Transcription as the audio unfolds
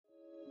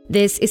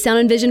This is Sound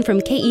and Vision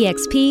from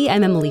KEXP.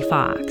 I'm Emily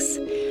Fox.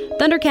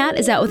 Thundercat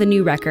is out with a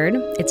new record.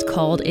 It's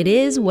called It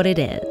Is What It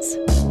Is.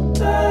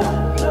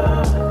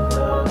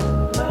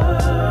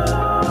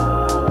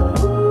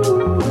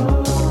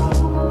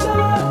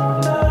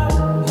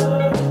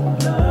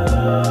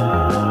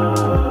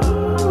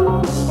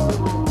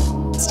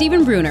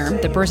 Stephen Bruner,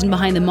 the person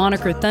behind the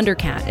moniker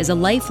Thundercat, is a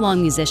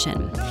lifelong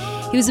musician.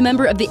 He was a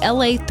member of the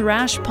LA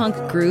thrash punk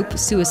group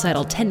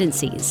Suicidal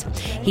Tendencies.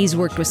 He's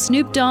worked with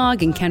Snoop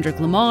Dogg and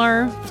Kendrick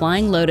Lamar,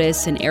 Flying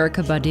Lotus, and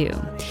Erykah Badu.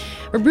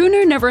 But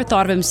Bruner never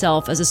thought of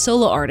himself as a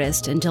solo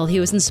artist until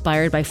he was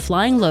inspired by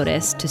Flying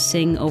Lotus to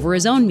sing over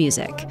his own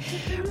music.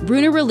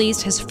 Bruner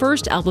released his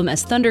first album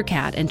as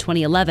Thundercat in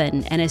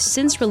 2011 and has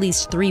since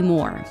released 3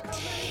 more.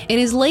 In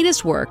his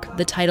latest work,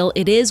 the title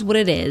It Is What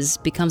It Is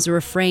becomes a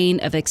refrain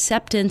of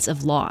acceptance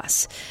of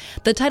loss.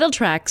 The title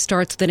track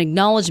starts with an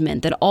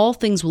acknowledgement that all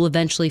things will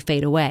eventually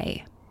fade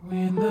away.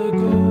 When the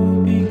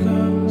gold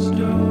becomes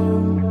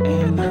dough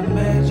and the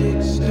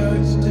magic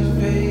starts to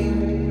fade,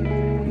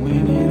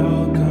 when it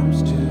all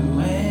comes to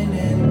an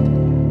end,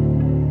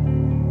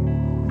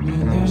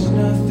 when there's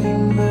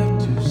nothing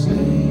left to say,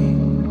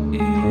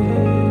 it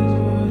is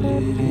what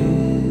it is.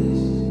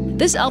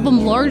 This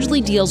album largely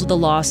deals with the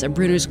loss of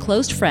Bruner's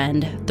close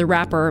friend, the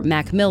rapper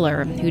Mac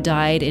Miller, who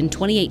died in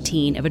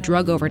 2018 of a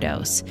drug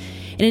overdose.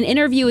 In an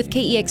interview with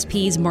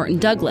KEXP's Martin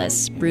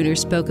Douglas, Bruner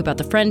spoke about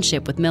the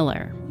friendship with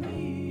Miller.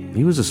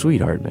 He was a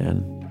sweetheart,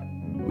 man.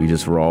 We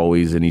just were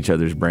always in each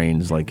other's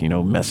brains, like,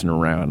 messing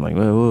around, like,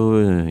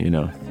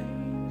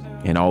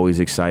 and always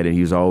excited.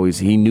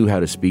 He knew how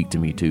to speak to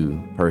me too,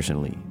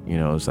 personally.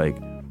 It was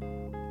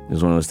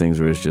one of those things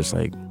where it's just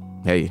like,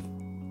 hey,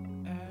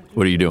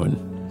 what are you doing?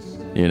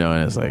 And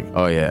it's like,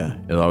 oh yeah.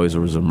 It always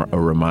was a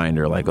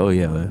reminder, like, oh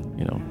yeah,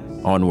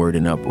 onward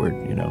and upward,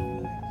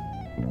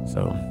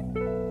 So,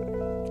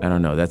 I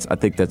don't know. I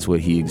think that's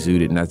what he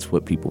exuded, and that's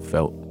what people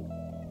felt,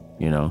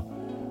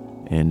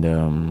 And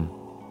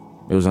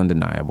it was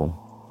undeniable.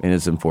 And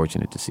it's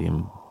unfortunate to see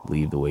him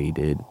leave the way he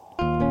did.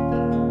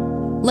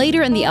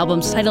 Later in the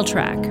album's title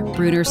track,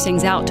 Bruner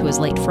sings out to his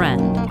late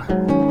friend.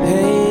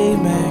 Hey,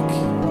 Mac.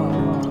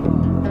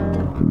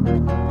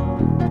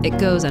 It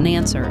goes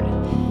unanswered.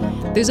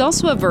 There's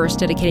also a verse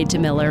dedicated to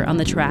Miller on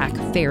the track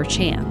Fair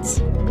Chance.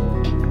 Even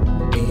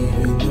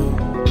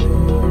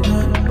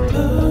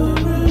though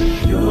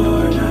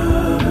you're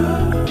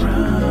not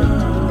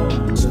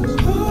around, so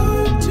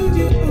hard to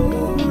get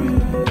over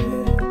it.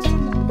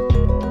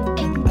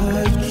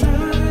 I've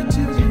tried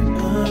to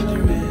get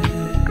under it,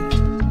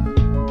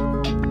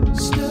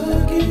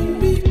 stuck in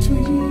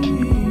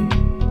between.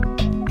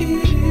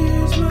 It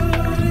is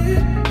what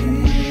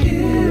it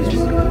is,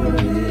 what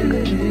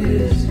it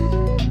is.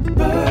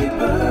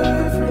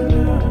 Bye-bye for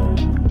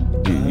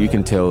now. You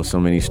can tell so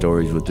many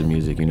stories with the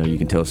music. You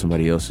can tell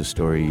somebody else's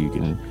story. You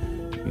can,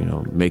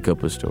 make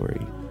up a story.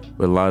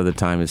 But a lot of the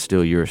time, it's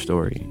still your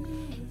story.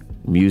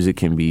 Music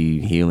can be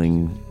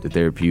healing to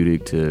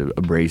therapeutic to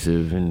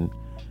abrasive and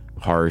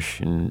harsh,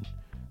 and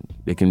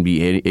it can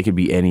be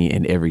any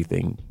and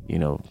everything,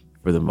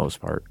 for the most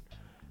part.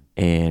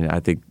 And I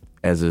think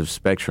as a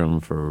spectrum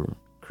for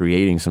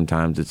creating,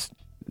 sometimes it's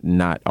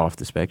not off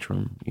the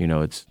spectrum.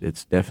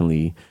 It's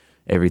definitely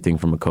everything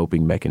from a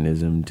coping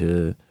mechanism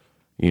to,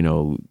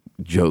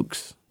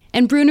 jokes.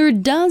 And Bruner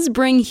does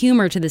bring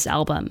humor to this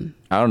album.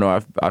 I don't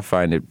know. I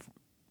find it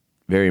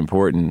very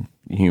important,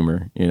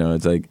 humor.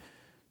 It's like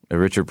a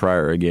Richard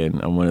Pryor again.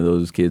 I'm one of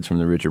those kids from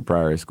the Richard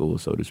Pryor school,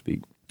 so to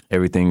speak.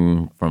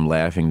 Everything from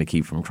laughing to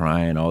keep from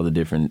crying, all the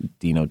different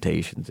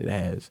denotations it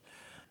has.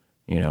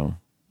 You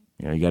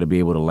got to be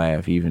able to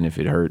laugh even if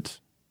it hurts,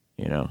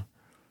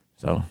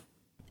 So.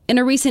 In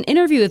a recent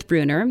interview with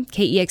Bruner,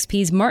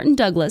 KEXP's Martin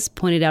Douglas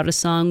pointed out a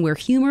song where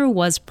humor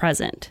was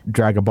present.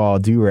 Dragon Ball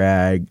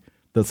Durag,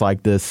 that's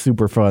like this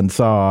super fun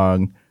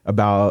song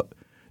about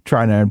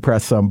trying to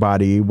impress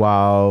somebody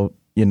while,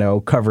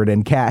 covered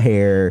in cat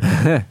hair.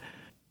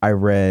 I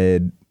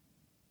read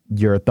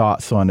your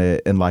thoughts on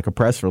it in like a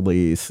press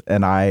release,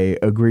 and I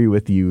agree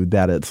with you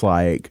that it's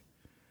like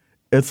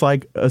a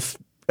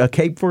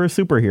cape for a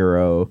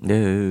superhero.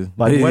 Yeah.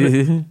 Like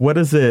what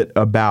is it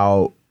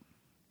about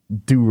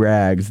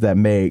do-rags that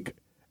make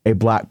a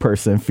black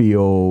person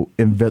feel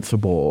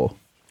invincible?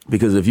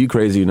 Because if you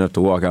crazy enough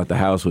to walk out the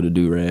house with a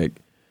do-rag,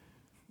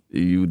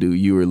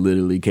 you are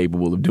literally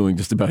capable of doing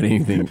just about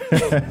anything.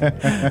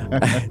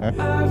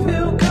 I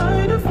feel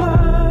kind of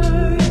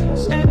fly,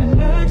 standing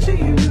next to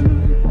you.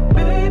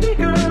 Baby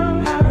girl,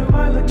 how do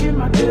I look in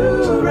my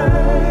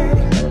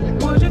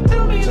do-rag? Would you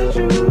tell me the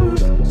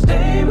truth?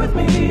 Stay with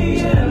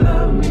me and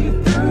love me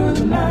through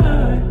the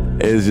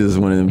night. It's just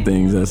one of them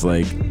things that's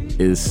like,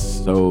 is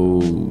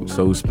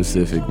so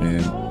specific,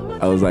 man.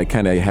 I was like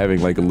kind of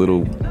having like a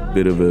little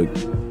bit of a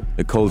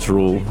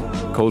cultural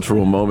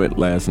moment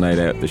last night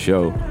at the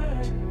show.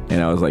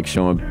 And I was like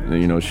showing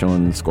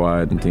the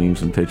squad and team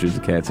some pictures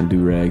of cats and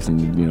do-rags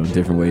and,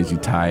 different ways you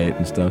tie it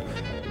and stuff.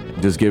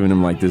 Just giving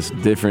them like this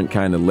different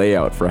kind of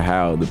layout for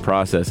how the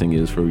processing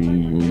is for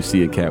when you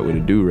see a cat with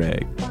a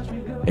do-rag.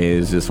 And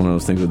it's just one of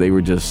those things where they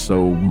were just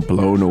so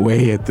blown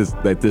away at this,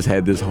 that this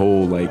had this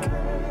whole like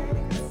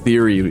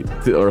theory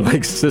or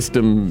like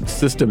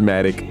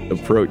systematic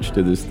approach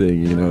to this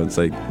thing. You know, it's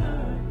like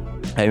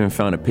I even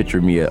found a picture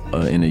of me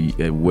in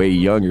a way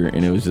younger,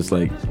 and it was just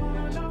like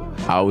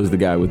I was the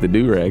guy with the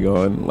do-rag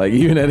on. Like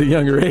even at a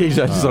younger age,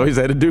 I just always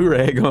had a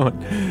do-rag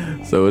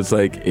on. So it's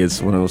like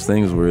it's one of those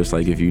things where it's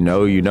like if you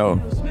know, you know,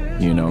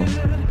 you know.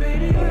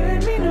 Baby,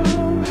 let me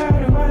know, how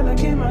do I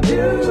look in my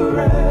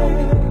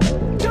do-rag?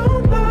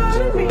 Don't lie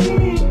to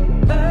me,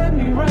 let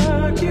me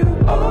rock you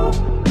all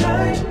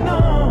night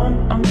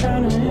long. I'm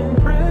trying to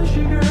impress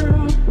you,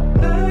 girl.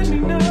 Let me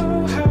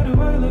know, how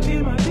do I look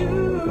in my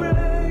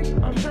do-rag?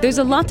 There's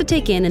a lot to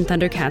take in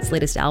Thundercat's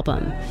latest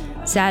album.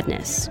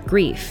 Sadness,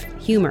 grief,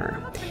 humor.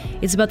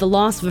 It's about the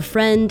loss of a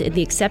friend and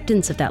the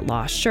acceptance of that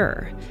loss,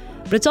 sure.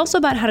 But it's also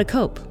about how to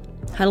cope,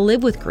 how to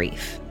live with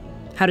grief,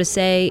 how to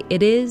say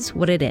it is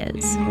what it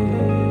is.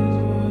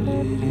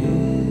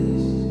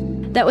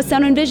 That was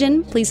Sound and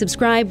Vision. Please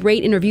subscribe,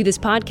 rate, and review this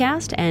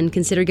podcast, and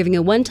consider giving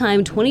a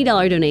one-time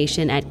 $20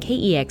 donation at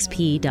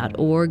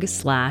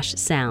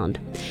kexp.org/sound.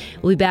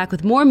 We'll be back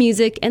with more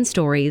music and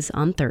stories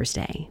on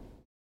Thursday.